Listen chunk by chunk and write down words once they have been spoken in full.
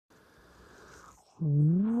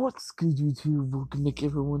What's good, YouTube? Welcome back,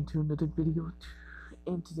 everyone, to another video.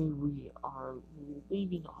 And today we are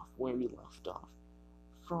leaving off where we left off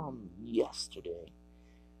from yesterday.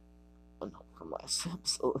 Oh, no, from last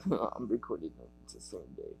episode. I'm recording it, it's the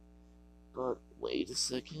same day. But wait a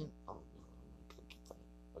second. Oh, no, I'm gonna get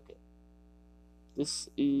that. Okay. This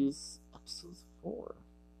is episode 4. Hope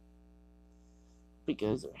you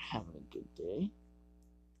guys are having a good day.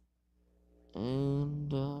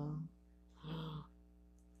 And, oh,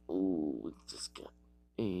 we just got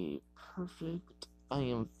a perfect. I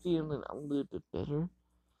am feeling a little bit better.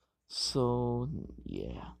 So,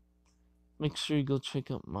 yeah. Make sure you go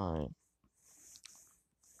check out my.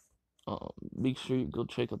 Make sure you go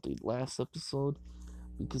check out the last episode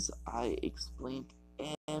because I explained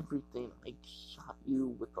everything. I shot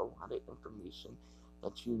you with a lot of information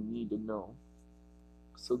that you need to know.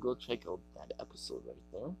 So go check out that episode right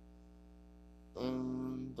there.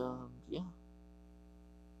 And, yeah.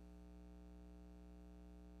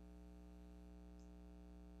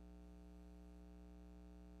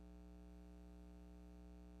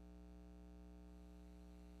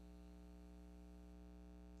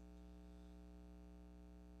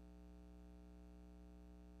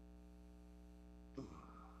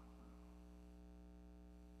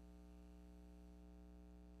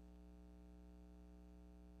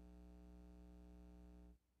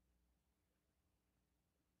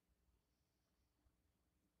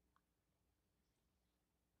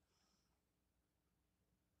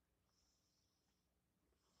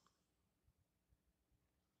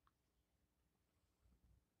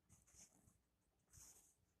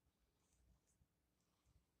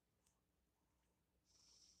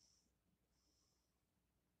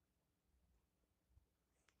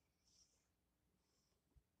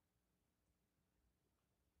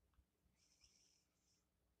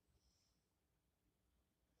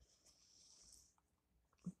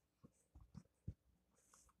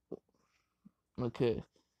 Okay.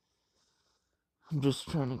 I'm just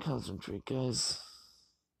trying to concentrate, guys.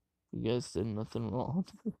 You guys did nothing wrong.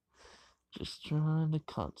 Just trying to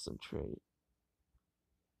concentrate.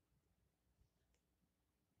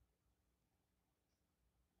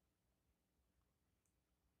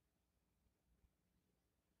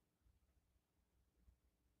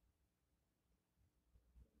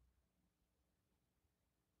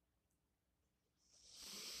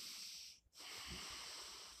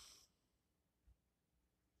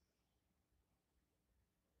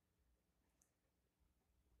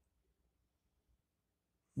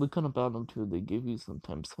 Look on the bottom too, they give you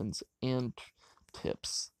sometimes hints and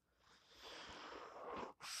tips.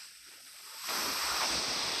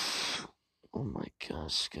 Oh my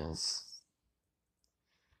gosh, guys.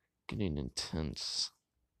 Getting intense.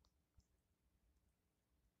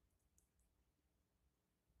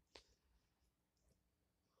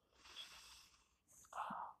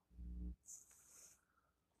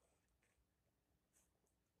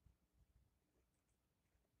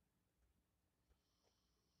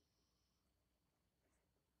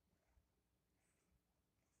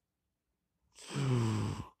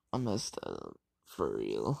 I messed up. For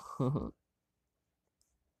real.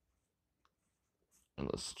 And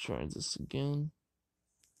let's try this again.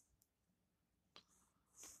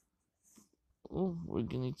 Oh, we're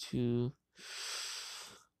going to.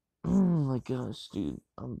 Oh my gosh, dude.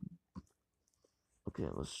 Okay,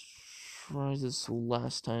 let's try this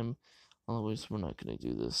last time. Otherwise, we're not gonna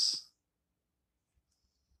do this.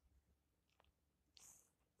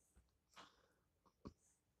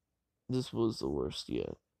 This was the worst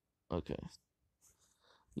yet. Okay.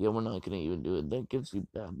 Yeah, we're not gonna even do it. That gives you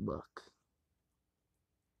bad luck.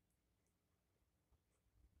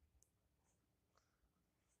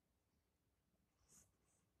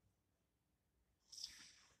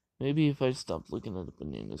 Maybe if I stopped looking at the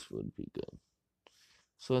bananas would be good.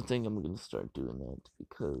 So I think I'm gonna start doing that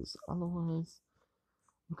because otherwise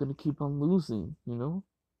I'm gonna keep on losing, you know?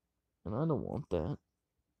 And I don't want that.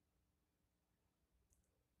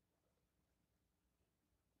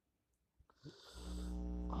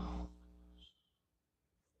 Oh,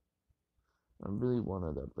 I really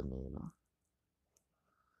wanted that banana.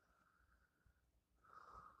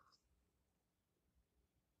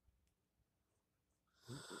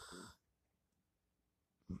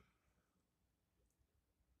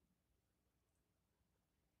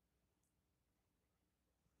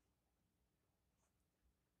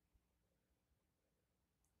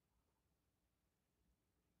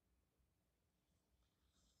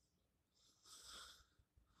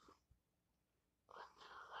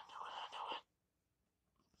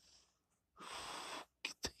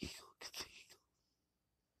 Get the eagle, get the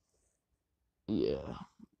eagle. Yeah,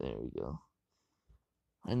 there we go.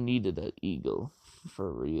 I needed that ego,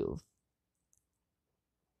 for real.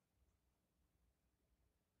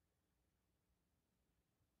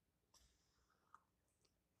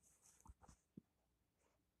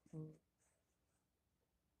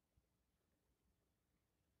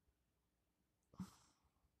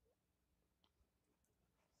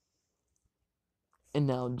 And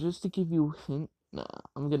now, just to give you a hint, nah,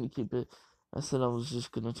 I'm gonna keep it. I said I was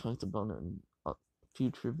just gonna talk about it in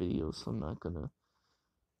future videos, so I'm not gonna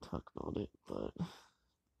talk about it, but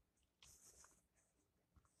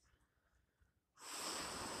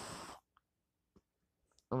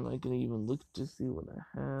I'm not gonna even look to see what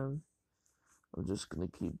I have. I'm just gonna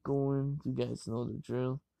keep going. You guys know the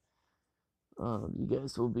drill. You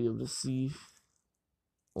guys will be able to see.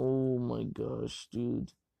 Oh my gosh,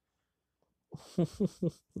 dude.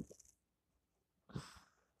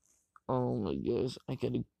 Oh my gosh, I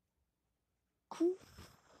gotta.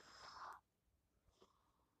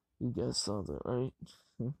 You guys saw that, right?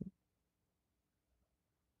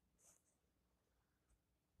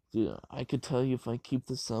 Dude, I could tell you if I keep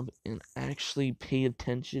this up and actually pay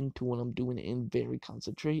attention to what I'm doing and very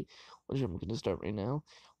concentrate, which I'm gonna start right now,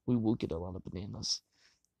 we will get a lot of bananas.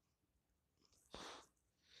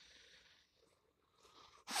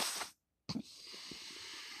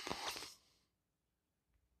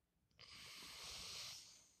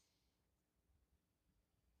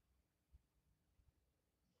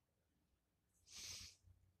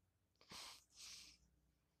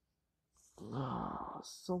 Ah,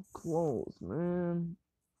 so close, man.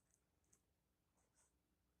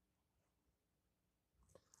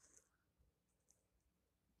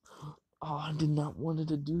 Oh, I did not wanted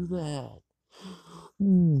to do that. Oh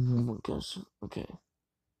my gosh. Okay.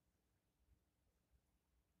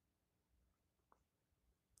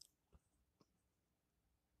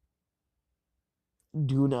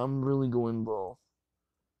 Dude, I'm really going low.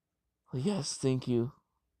 Yes, thank you.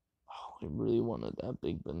 Oh, I really wanted that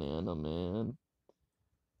big banana, man.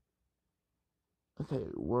 Okay,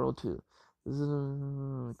 world two. This is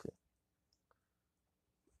okay.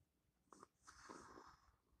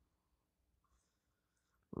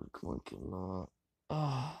 Come on, come on.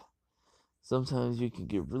 Ah, sometimes you can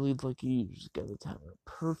get really lucky. You just gotta time it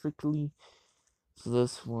perfectly. So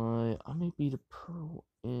that's why I may be the pro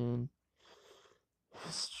in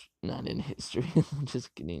history. Not in history. I'm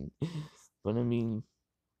just kidding. But I mean,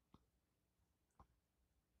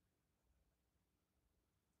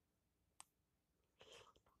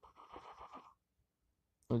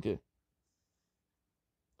 okay.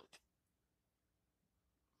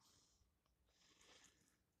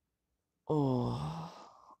 Oh,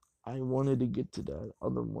 I wanted to get to that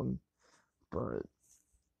other one, but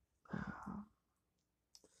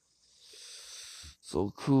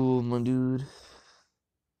so cool, my dude.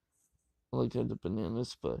 I like the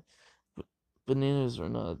bananas, but bananas are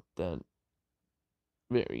not that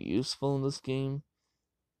very useful in this game.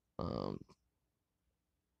 Um,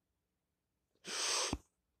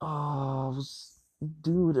 oh,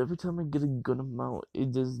 dude, every time I get a good amount,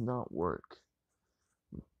 it does not work.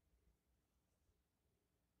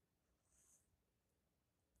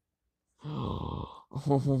 Oh,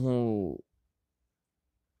 ooh.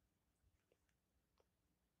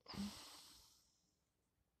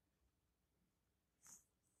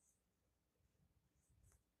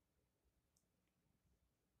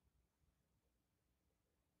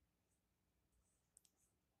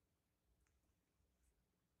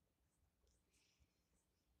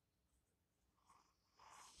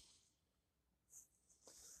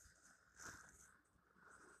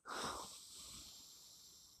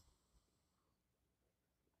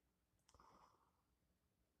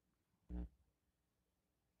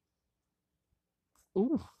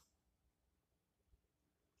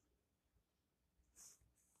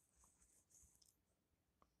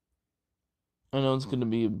 I know it's gonna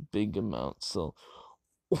be a big amount, so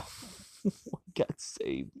I got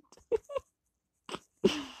saved.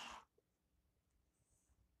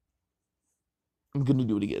 I'm gonna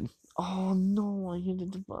do it again. Oh no, I hit a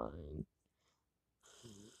divine.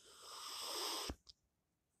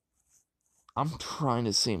 I'm trying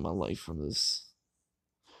to save my life from this.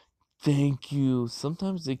 Thank you.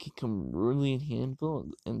 Sometimes they can come really in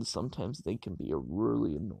handful, and sometimes they can be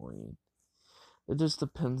really annoying. It just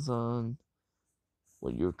depends on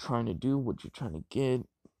what you're trying to do, what you're trying to get,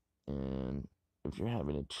 and if you're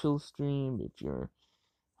having a chill stream, if you're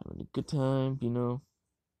having a good time, you know.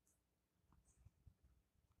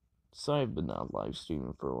 Sorry I've been not live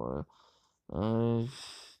streaming for a while. I've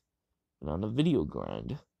been on a video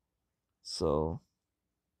grind. So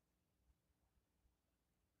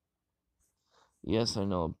Yes, I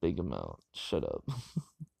know, a big amount. Shut up.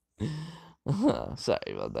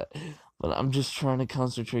 Sorry about that. But I'm just trying to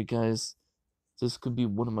concentrate, guys. This could be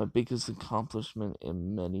one of my biggest accomplishments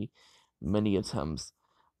in many attempts.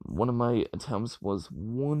 One of my attempts was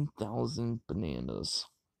 1,000 bananas.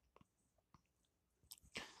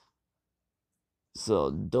 So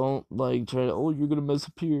don't like try to, oh, you're gonna mess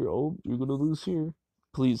up here. Oh, you're gonna lose here.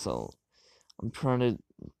 Please don't. I'm trying to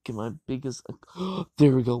get my biggest.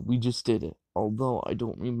 There we go. We just did it. Although I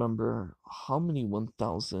don't remember how many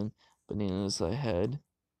 1,000 bananas I had.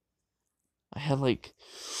 I had like.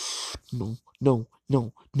 No, no,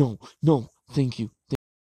 no, no, no. Thank you.